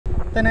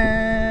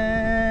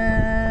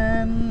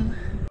Ta-da!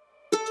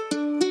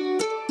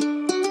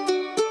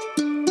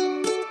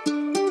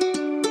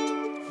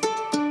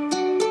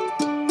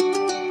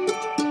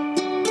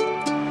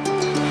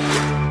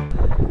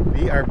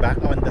 We are back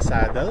on the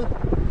saddle.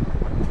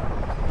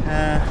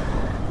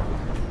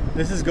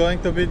 This is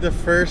going to be the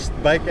first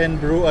Bike and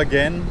Brew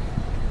again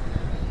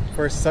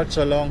for such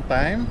a long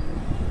time.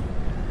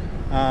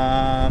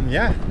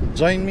 Yeah,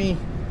 join me.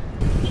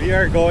 We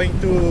are going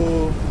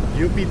to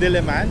UP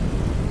Diliman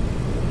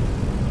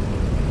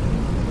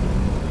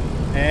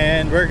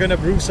and we're gonna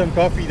brew some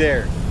coffee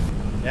there.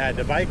 Yeah,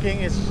 the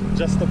biking is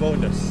just a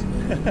bonus.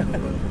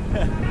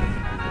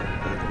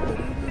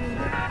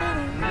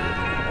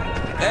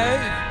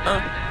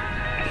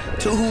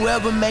 To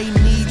whoever may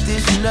need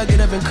this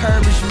nugget of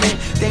encouragement,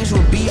 things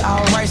will be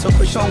alright, so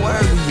quit your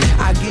worrying.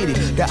 I get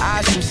it, the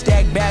odds seem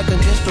stacked back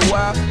against the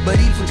wall, but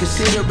even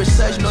consider it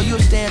such, know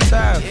you'll stand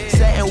tall.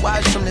 Sat and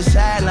watch from the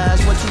sidelines,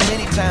 one too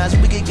many times.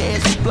 Wicked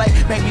games to play,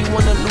 make me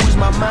wanna lose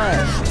my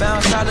mind. Found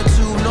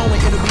solitude,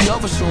 knowing it'll be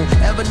over soon.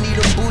 Ever need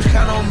a boost,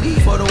 count on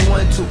me for the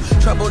 1-2.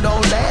 Trouble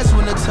don't last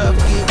when the tough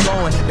get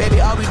going.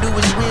 Baby, all we do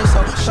is win, so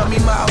show me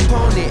my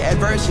opponent.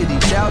 Adversity,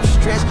 doubt,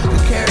 stress,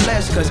 could care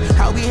less, cause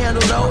how we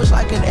handle those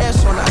like an S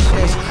on our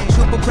chest.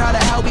 Super proud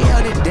of how we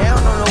held it down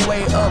on the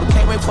way up.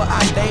 Can't wait for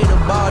our day to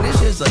ball,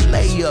 this is a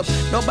layup.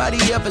 Nobody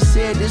ever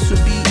said this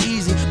would be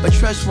easy, but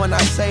trust when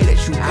I say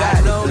that you got it.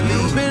 I know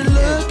you've been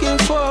looking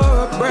for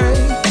a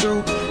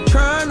breakthrough,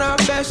 trying our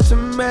best to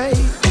make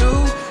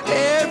do.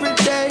 Every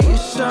day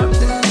is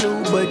something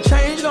new, but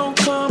change gon'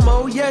 come,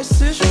 oh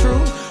yes it's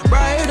true.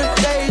 Brighter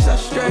days are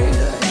straight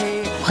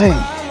ahead. Okay.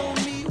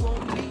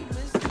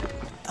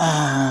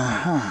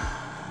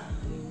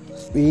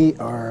 We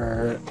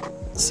are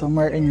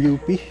somewhere in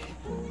UP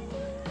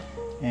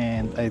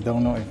and I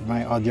don't know if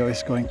my audio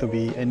is going to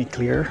be any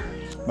clearer,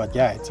 but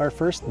yeah, it's our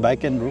first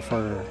Bike and Brew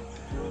for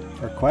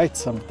quite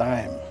some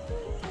time.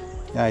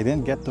 Yeah, I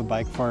didn't get to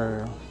bike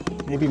for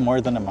maybe more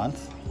than a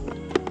month.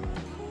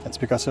 That's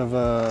because of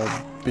a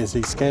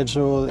busy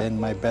schedule and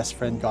my best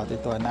friend got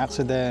into an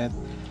accident,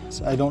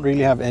 so I don't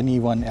really have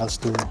anyone else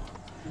to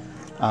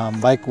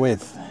bike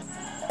with.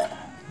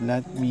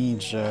 Let me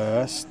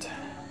just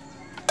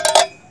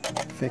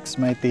fix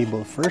my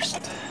table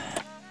first.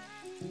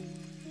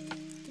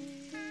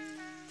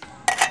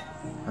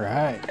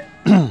 Right.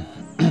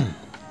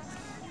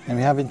 And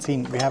we haven't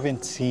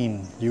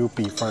seen UP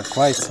for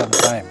quite some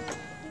time.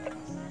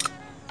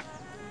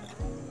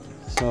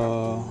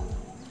 So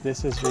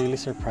this is really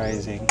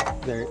surprising.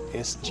 There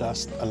is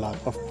just a lot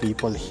of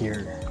people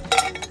here.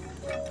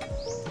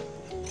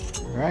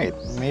 Right,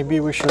 maybe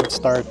we should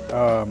start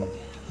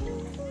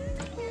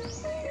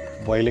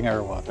boiling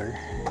our water.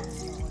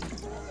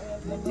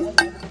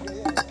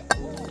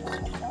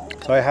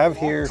 So I have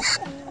here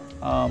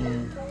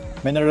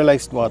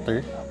mineralized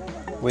water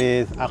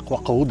with aqua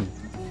code.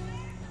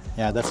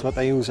 Yeah, that's what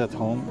I use at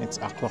home. It's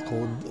aqua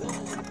code.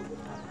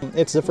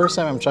 It's the first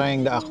time I'm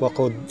trying the aqua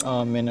code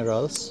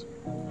minerals.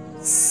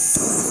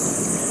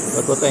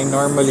 But what I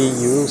normally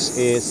use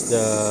is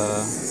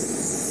the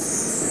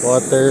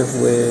water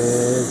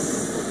with...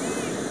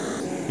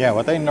 Yeah,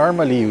 what I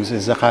normally use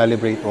is the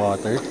calibrate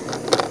water.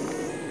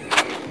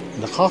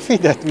 The coffee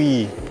that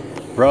we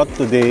brought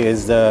today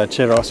is the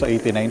Chiroso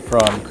 89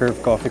 from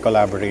Curve Coffee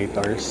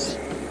Collaborators.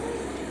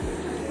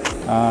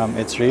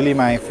 It's really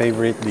my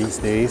favorite these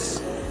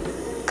days.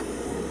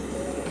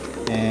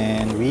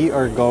 And we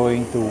are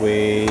going to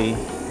weigh,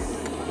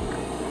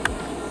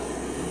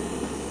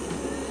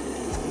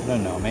 I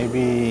don't know,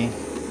 maybe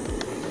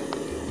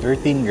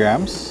 13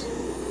 grams.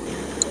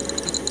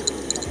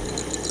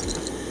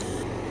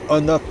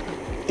 On the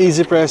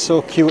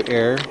 1zpresso Q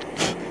Air,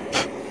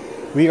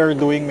 we are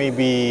doing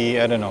maybe,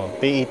 I don't know,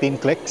 18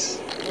 clicks.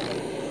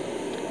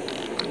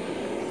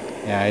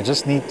 Yeah, I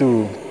just need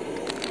to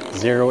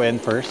zero in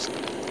first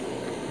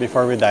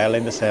before we dial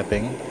in the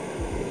setting.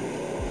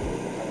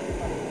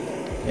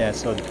 Yeah,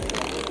 so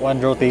one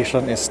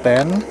rotation is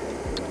 10.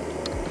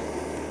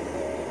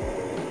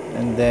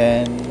 And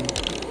then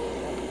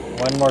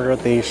one more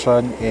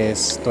rotation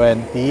is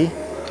 20.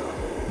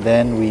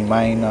 Then we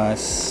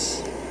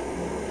minus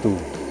 2.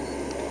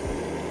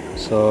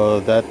 So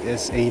that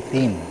is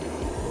 18.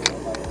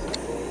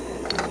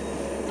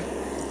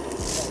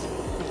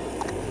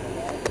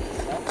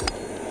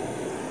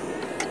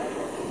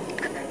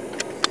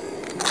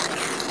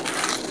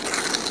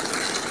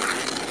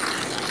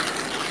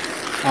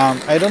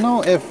 I don't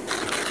know if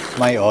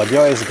my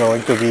audio is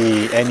going to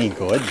be any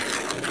good.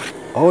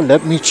 Oh,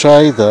 let me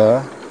try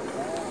the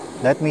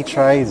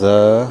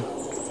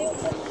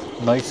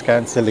noise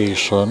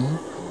cancellation.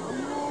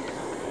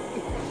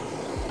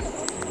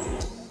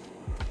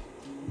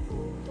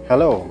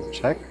 Hello,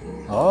 check.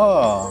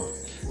 Oh,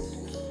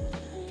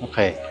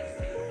 okay.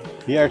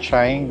 We are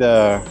trying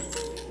the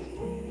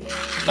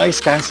noise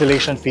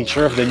cancellation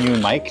feature of the new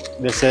mic.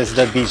 This is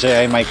the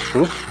DJI Mic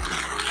 2.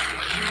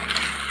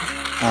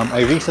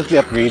 I recently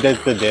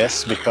upgraded to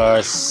this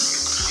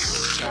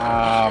because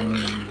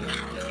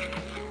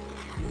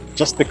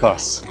just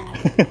because.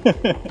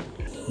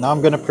 Now I'm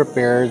gonna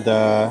prepare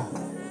the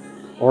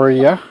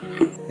Orea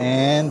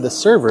and the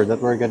server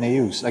that we're gonna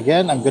use.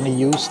 Again, I'm gonna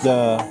use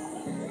the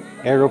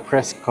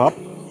AeroPress cup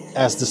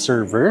as the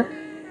server.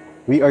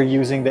 We are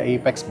using the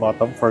apex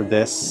bottom for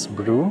this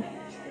brew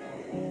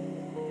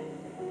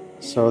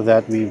so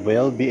that we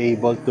will be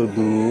able to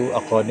do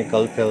a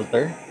conical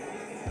filter.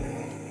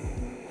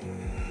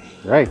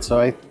 Right,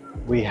 so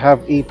we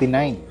have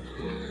 89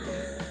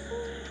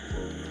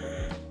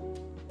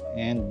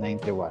 and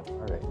 91.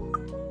 All right.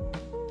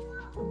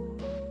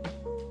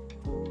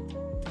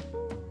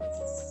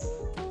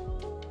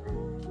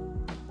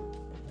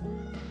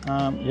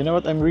 You know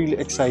what? I'm really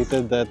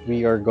excited that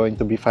we are going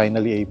to be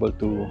finally able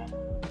to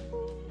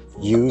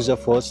use a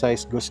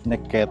full-size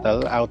gooseneck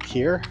kettle out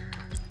here,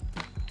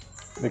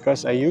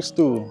 because I used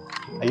to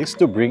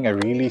bring a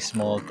really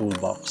small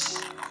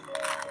toolbox,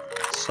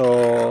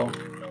 so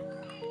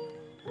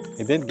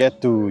I didn't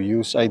get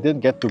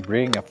to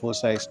bring a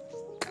full-size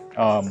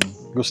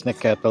gooseneck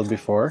kettle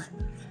before.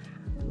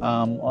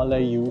 All I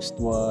used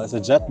was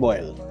a jet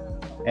boil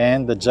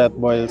and the jet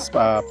boil's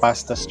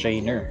pasta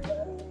strainer.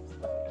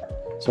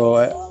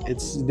 So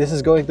this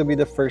is going to be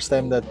the first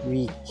time that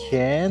we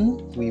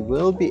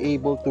will be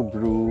able to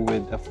brew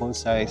with a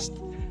full-sized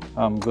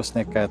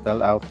gooseneck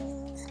kettle out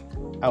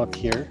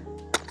here.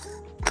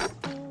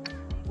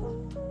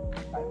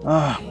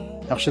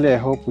 Actually, I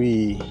hope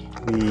we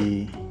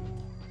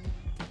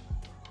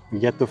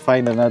get to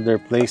find another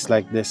place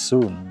like this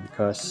soon,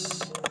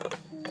 because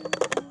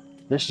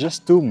there's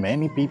just too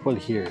many people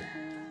here.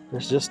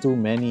 There's just too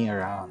many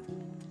around,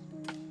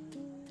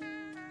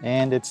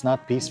 and it's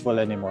not peaceful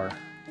anymore.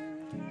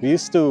 We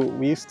used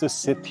to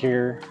sit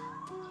here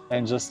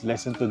and just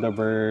listen to the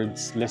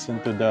birds, listen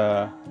to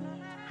the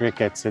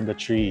crickets in the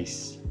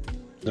trees,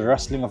 the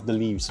rustling of the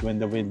leaves when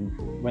the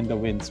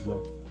winds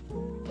blow.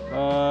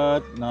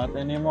 But not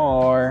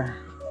anymore.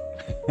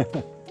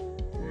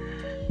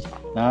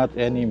 Not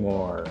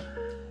anymore.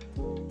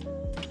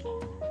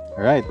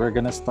 All right, we're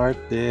gonna start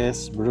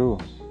this brew.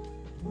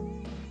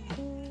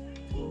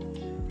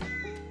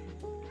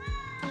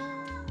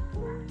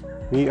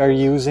 We are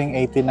using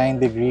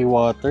 89-degree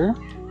water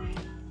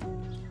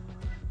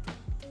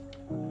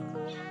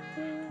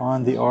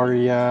on the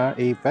Orea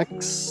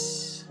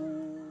Apex.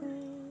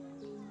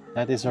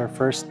 That is our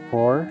first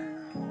pour.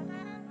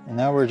 And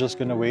now we're just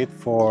gonna wait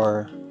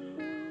for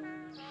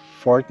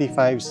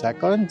 45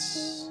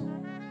 seconds.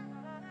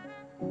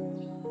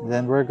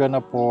 Then we're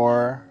gonna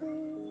pour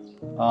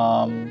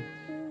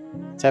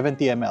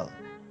 70 ml.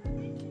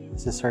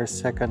 This is our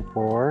second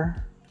pour.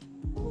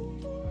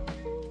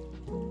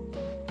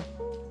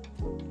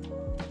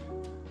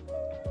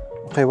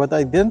 Okay, what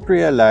I didn't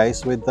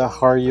realize with the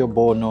Hario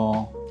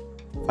Buono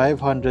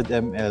 500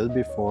 ml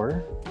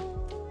before,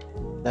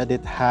 I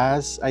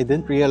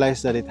didn't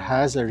realize that it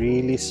has a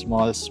really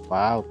small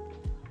spout.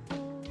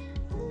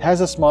 It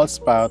has a small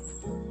spout,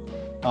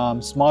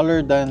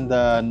 smaller than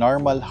the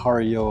normal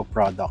Hario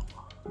product.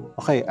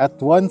 Okay, at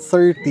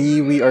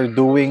 1:30 we are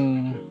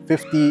doing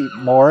 50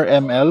 more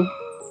ml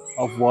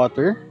of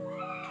water.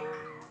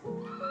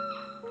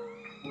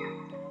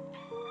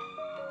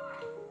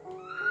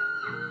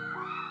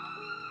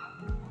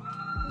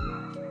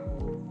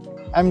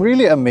 I'm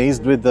really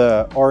amazed with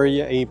the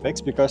Orea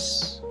Apex,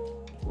 because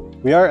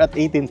we are at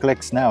 18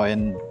 clicks now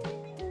and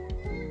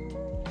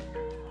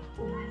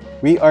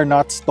we are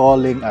not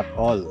stalling at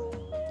all.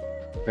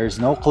 There's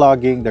no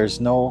clogging,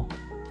 there's no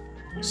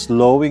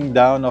slowing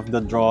down of the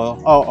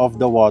of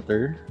the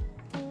water.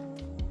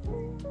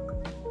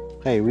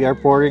 Okay, we are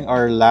pouring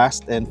our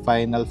last and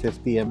final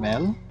 50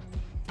 ml.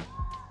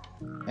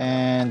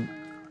 And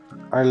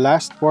our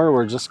last pour,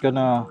 we're just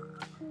gonna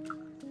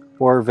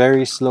pour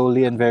very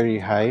slowly and very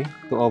high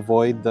to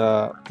avoid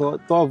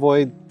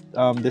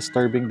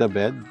disturbing the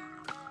bed.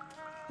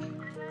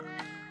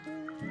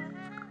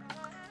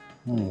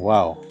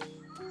 Wow.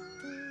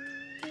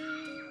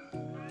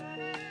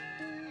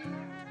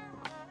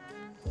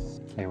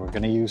 Okay, we're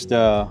gonna use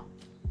the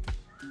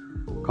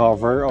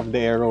cover of the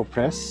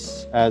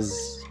AeroPress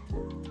as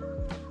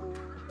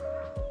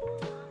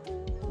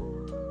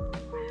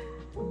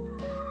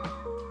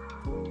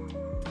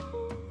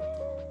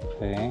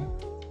okay.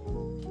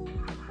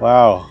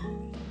 Wow.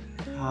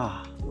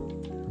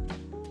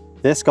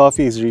 This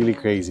coffee is really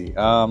crazy.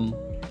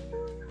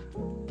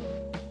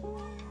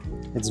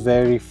 It's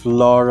very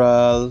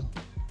floral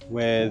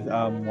with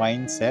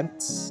wine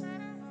scents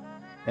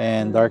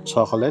and dark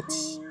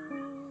chocolates.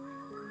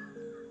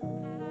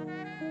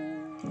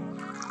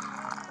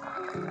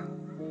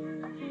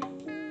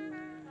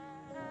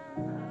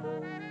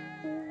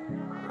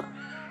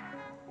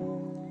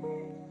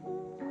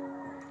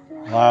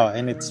 Wow,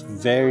 and it's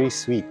very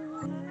sweet.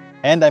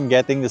 And I'm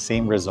getting the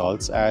same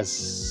results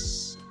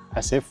as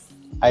if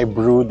I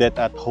brewed it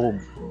at home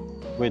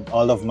with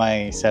all of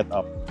my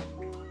setup.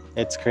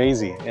 It's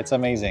crazy. It's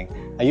amazing.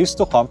 I used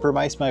to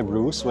compromise my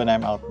brews when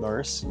I'm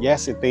outdoors.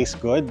 Yes, it tastes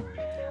good.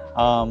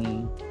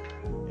 The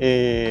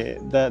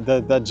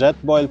jet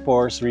boil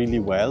pours really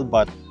well,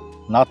 but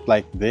not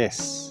like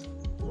this.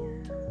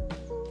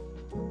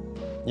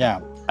 Yeah,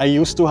 I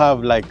used to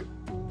have like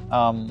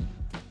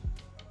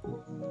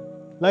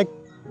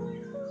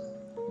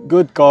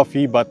good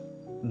coffee, but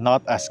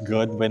not as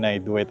good when I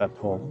do it at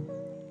home.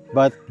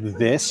 But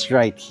this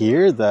right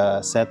here,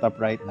 the setup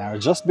right now,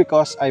 just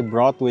because I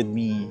brought with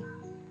me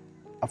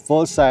a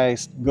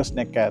full-size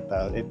gooseneck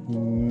kettle, it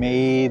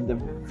made a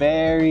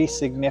very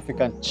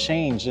significant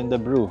change in the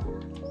brew.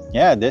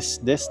 Yeah, this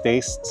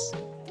tastes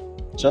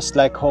just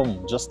like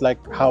home, just like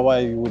how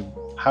I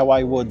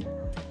would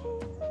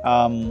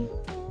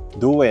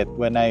do it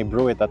when I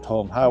brew it at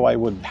home, how I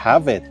would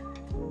have it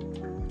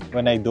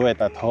when I do it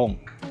at home.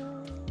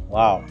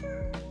 Wow,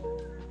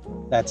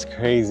 that's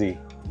crazy.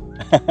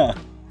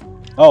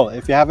 Oh,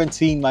 if you haven't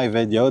seen my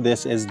video,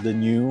 this is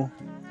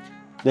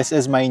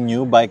my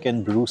new Bike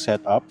and Brew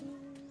setup.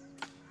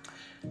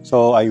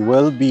 So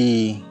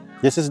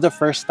this is the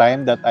first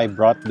time that I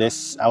brought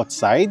this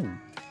outside.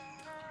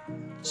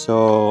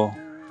 So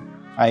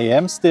I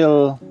am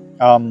still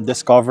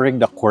discovering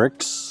the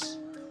quirks.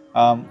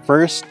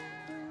 First,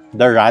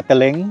 the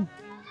rattling,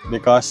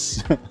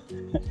 because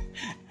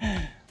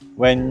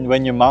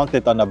when you mount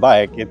it on a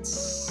bike,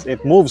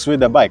 it moves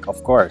with the bike,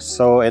 of course.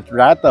 So it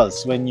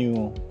rattles when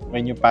you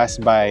pass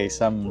by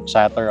some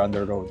chatter on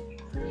the road.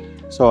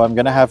 So I'm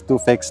gonna have to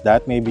fix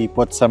that. Maybe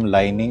put some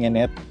lining in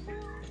it,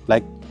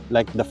 like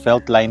the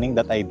felt lining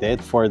that I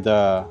did for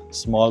the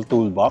small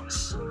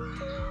toolbox,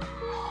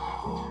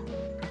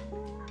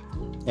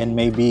 and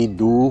maybe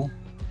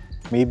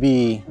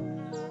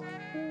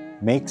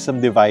make some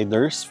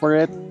dividers for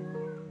it.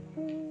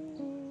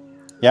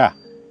 Yeah,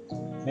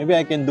 maybe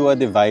I can do a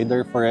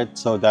divider for it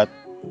so that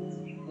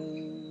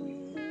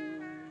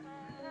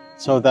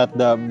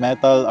the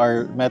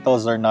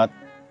metals are not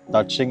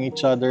touching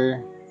each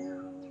other.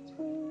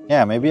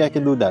 Yeah, maybe I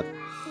can do that.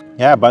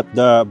 Yeah, but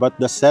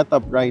the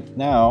setup right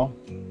now,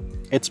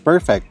 it's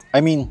perfect. I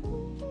mean,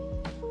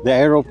 the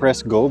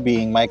AeroPress Go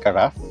being my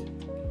carafe,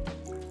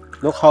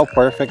 look how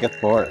perfect it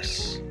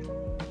pours.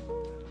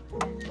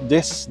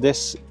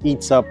 This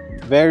eats up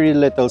very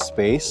little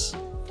space,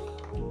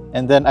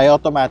 and then I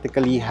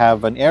automatically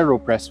have an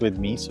AeroPress with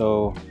me.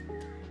 So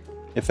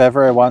if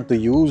ever I want to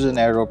use an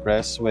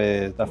AeroPress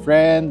with a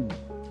friend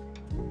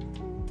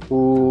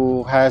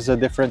who has a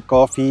different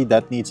coffee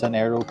that needs an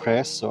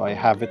AeroPress, so I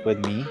have it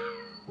with me.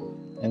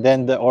 And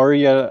then the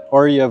Orea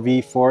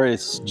V4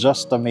 is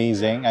just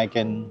amazing. I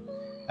can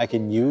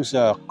use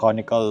a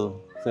conical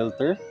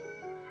filter,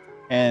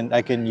 and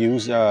I can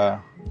use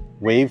a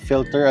wave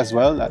filter as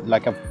well,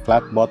 like a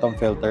flat bottom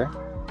filter.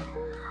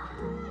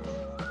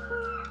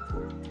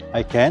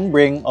 I can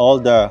bring all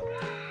the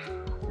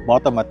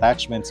bottom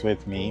attachments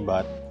with me,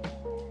 but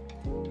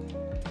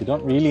you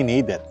don't really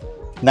need it.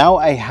 Now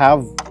I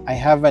have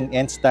an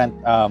instant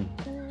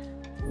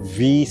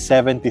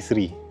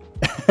V73.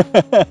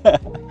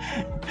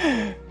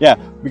 Yeah,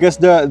 because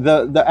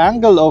the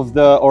angle of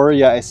the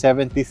Orea is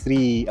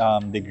 73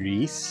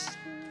 degrees,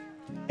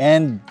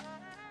 and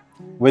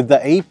with the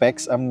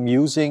apex I'm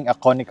using a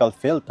conical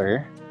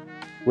filter,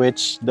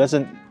 which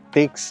doesn't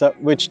take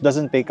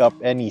up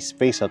any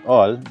space at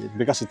all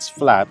because it's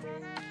flat.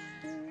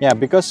 Yeah,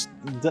 because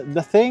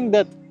the thing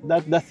that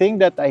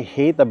I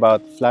hate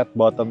about flat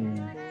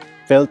bottom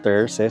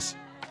filters is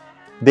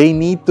they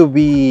need to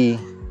be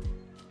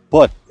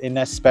put in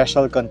a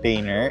special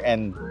container,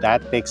 and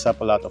that takes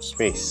up a lot of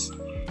space.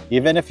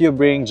 Even if you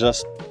bring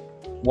just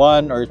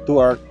one or two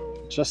or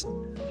just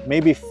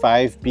maybe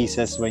 5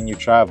 pieces when you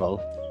travel,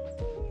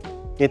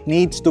 it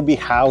needs to be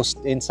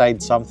housed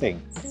inside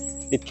something.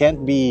 It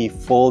can't be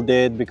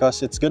folded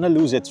because it's gonna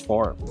lose its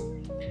form.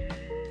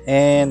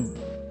 And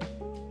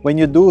when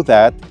you do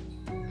that,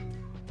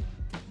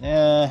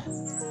 yeah,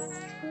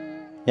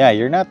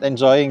 you're not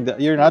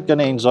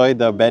gonna enjoy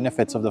the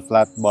benefits of the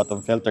flat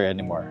bottom filter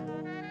anymore.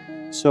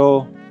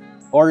 So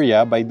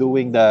Orea, by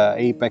doing the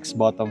apex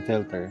bottom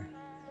filter,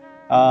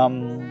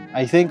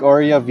 I think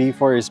Orea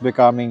V4 is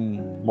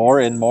becoming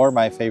more and more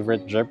my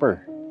favorite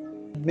dripper.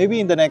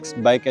 Maybe in the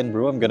next Bike and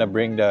Brew, I'm gonna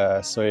bring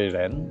the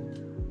Soiren.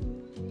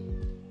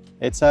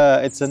 It's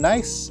a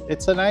nice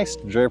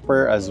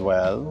dripper as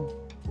well.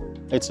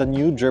 It's a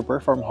new dripper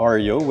from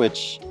Hario,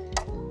 which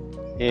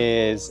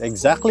is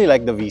exactly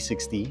like the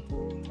V60,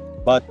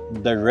 but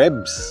the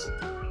ribs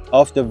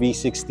of the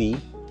V60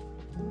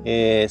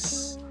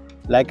 is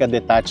like a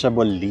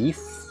detachable leaf.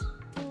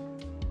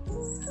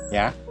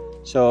 Yeah,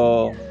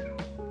 so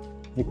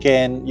you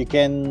can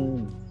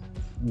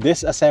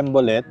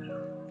disassemble it,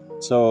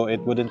 so it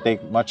wouldn't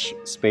take much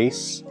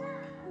space.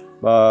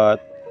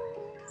 But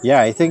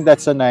yeah, I think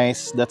that's a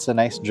nice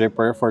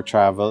dripper for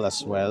travel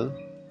as well.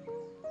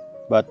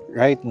 But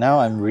right now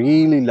I'm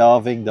really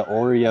loving the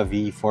Orea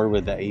V4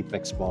 with the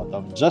apex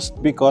bottom,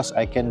 just because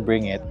I can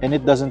bring it and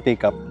it doesn't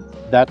take up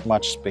that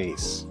much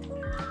space.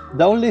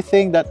 The only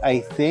thing that I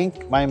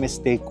think my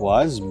mistake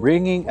was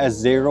bringing a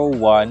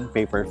 01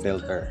 paper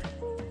filter.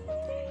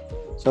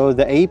 So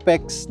the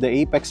apex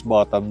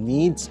bottom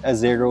needs a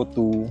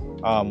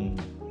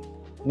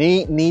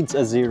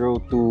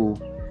 02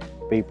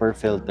 paper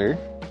filter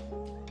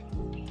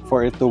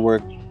for it to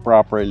work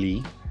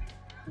properly.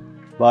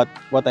 But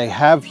what I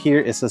have here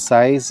is a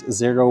size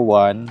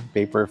 01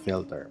 paper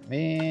filter.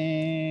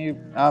 Next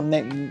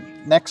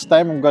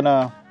time I'm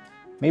gonna,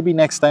 maybe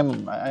next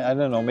time, I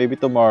don't know, maybe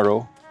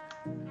tomorrow,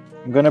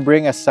 I'm gonna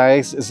bring a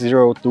size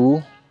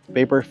 02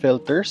 paper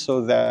filter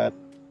so that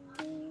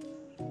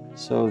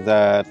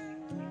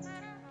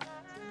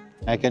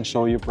I can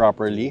show you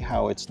properly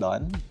how it's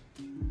done.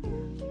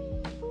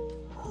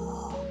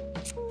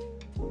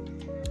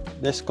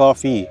 This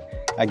coffee,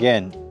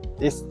 again,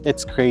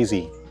 it's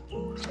crazy.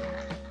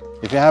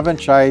 If you haven't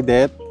tried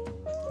it,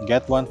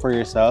 get one for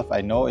yourself.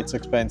 I know it's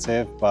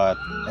expensive, but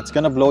it's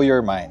gonna blow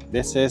your mind.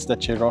 This is the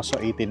Chirroso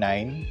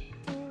 89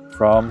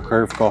 from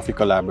Curve Coffee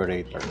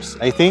Collaborators.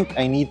 I think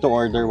I need to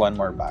order one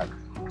more bag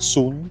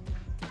soon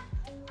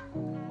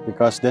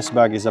because this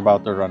bag is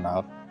about to run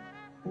out.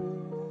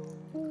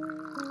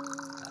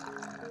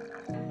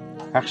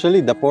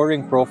 Actually, the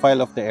pouring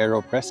profile of the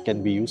AeroPress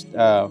can be used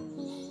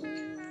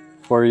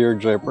for your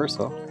drippers.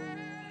 So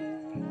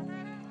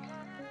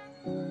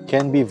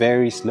can be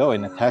very slow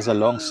and it has a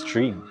long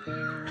stream.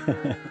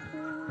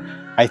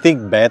 I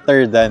think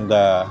better than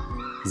the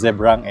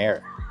Zebrang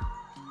Air.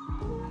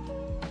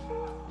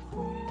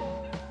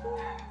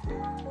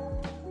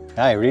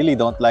 I really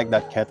don't like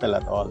that kettle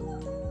at all.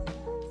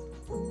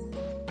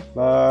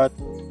 But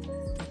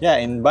yeah,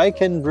 in Bike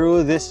and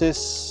Brew, this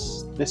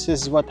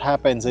is what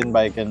happens in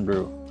Bike and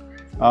Brew.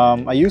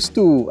 I used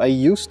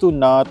to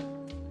not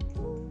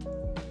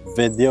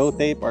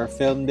videotape or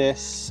film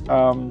this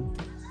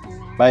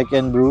Bike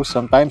and Brew.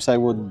 Sometimes I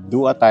would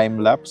do a time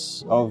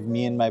lapse of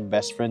me and my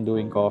best friend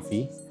doing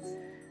coffee.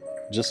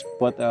 Just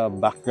put a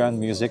background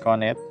music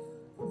on it.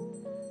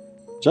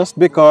 Just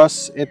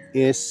because it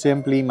is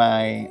simply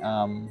my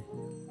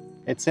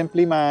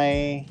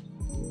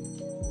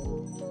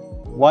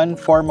one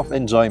form of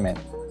enjoyment.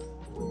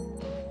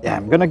 Yeah,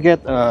 I'm gonna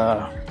get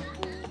a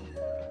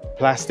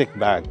plastic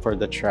bag for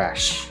the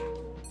trash.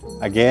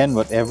 Again,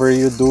 whatever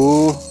you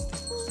do,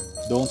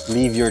 don't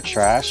leave your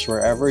trash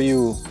wherever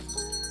you.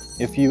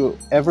 If you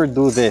ever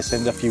do this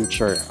in the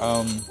future,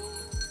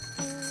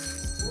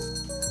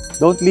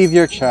 don't leave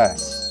your trash.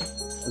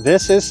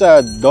 This is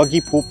a doggy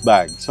poop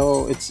bag,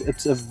 so it's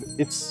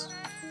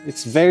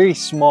very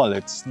small.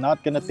 It's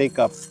not gonna take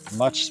up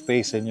much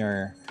space in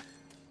your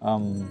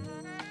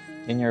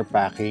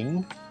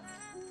packing.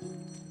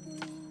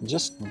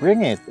 Just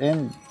bring it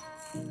in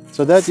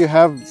so that you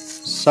have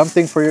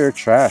something for your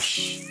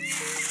trash.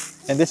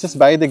 And this is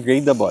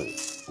biodegradable.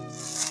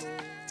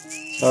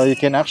 So you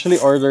can actually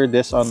order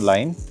this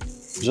online.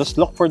 Just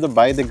look for the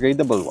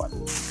biodegradable one.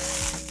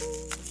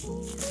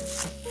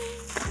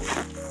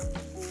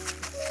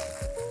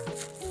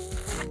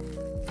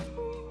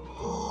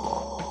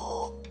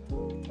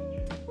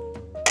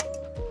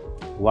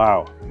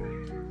 Wow.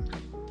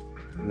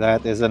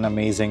 That is an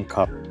amazing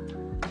cup.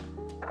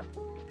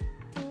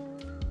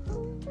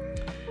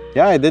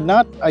 Yeah, I do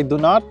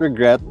not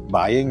regret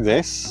buying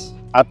this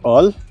at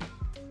all.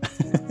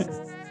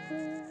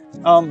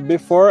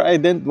 Before I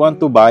didn't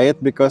want to buy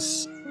it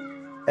because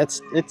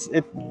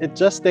it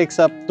just takes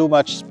up too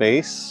much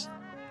space.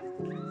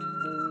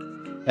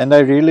 And I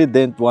really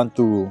didn't want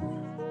to.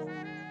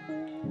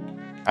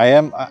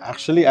 I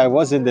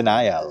was in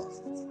denial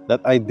that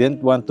I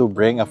didn't want to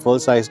bring a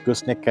full-size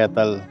gooseneck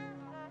kettle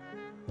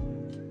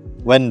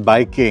when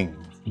biking.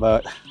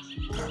 But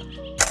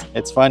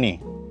it's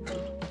funny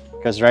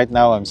because right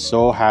now I'm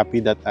so happy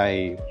that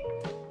I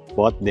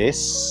bought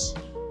this.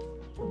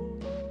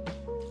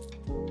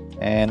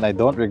 And I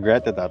don't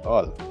regret it at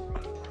all.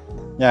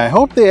 Yeah, I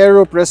hope the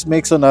AeroPress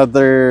makes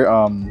another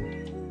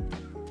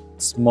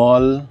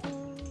small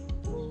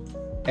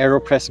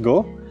AeroPress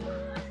Go.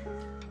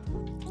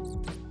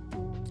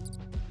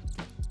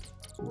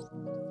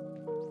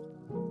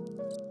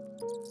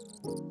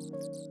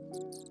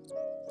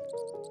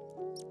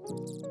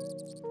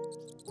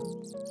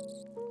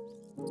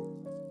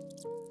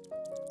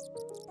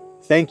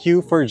 Thank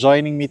you for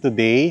joining me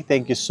today.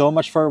 Thank you so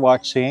much for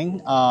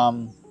watching.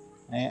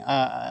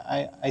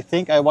 I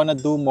think I want to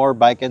do more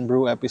Bike and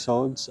Brew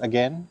episodes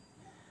again.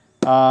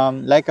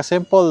 Like a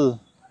simple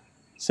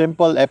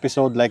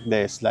episode like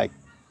this. Like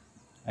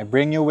I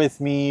bring you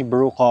with me,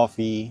 brew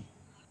coffee.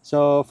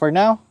 So for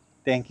now,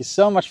 thank you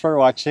so much for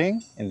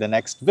watching. In the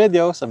next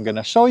videos, I'm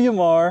gonna show you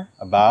more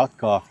about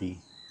coffee.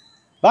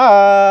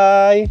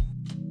 Bye!